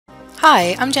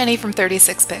Hi, I'm Jenny from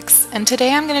 36pix, and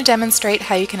today I'm going to demonstrate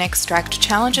how you can extract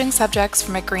challenging subjects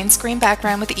from a green screen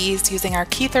background with ease using our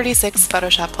Key36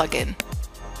 Photoshop plugin.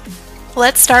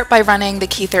 Let's start by running the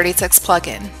Key36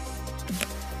 plugin.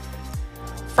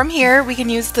 From here, we can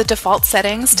use the default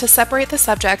settings to separate the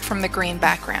subject from the green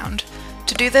background.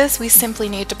 To do this, we simply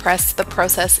need to press the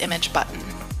Process Image button.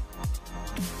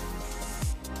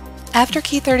 After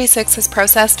Key36 has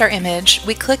processed our image,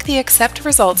 we click the Accept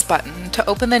Results button to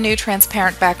open the new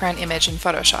transparent background image in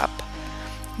Photoshop.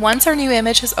 Once our new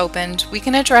image has opened, we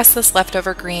can address this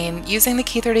leftover green using the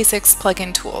Key36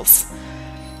 plugin tools.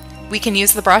 We can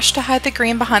use the brush to hide the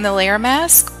green behind the layer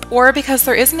mask, or because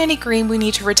there isn't any green we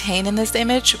need to retain in this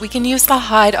image, we can use the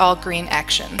Hide All Green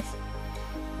action.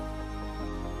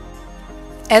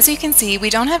 As you can see, we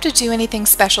don't have to do anything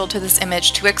special to this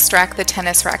image to extract the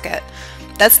tennis racket.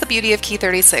 That's the beauty of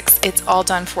Key36, it's all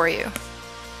done for you.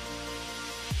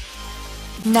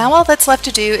 Now all that's left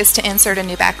to do is to insert a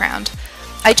new background.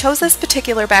 I chose this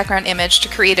particular background image to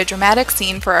create a dramatic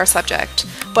scene for our subject,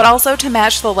 but also to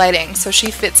match the lighting so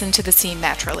she fits into the scene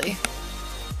naturally.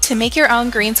 To make your own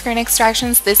green screen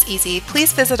extractions this easy,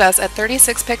 please visit us at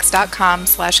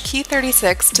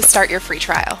 36pix.com/key36 to start your free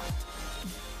trial.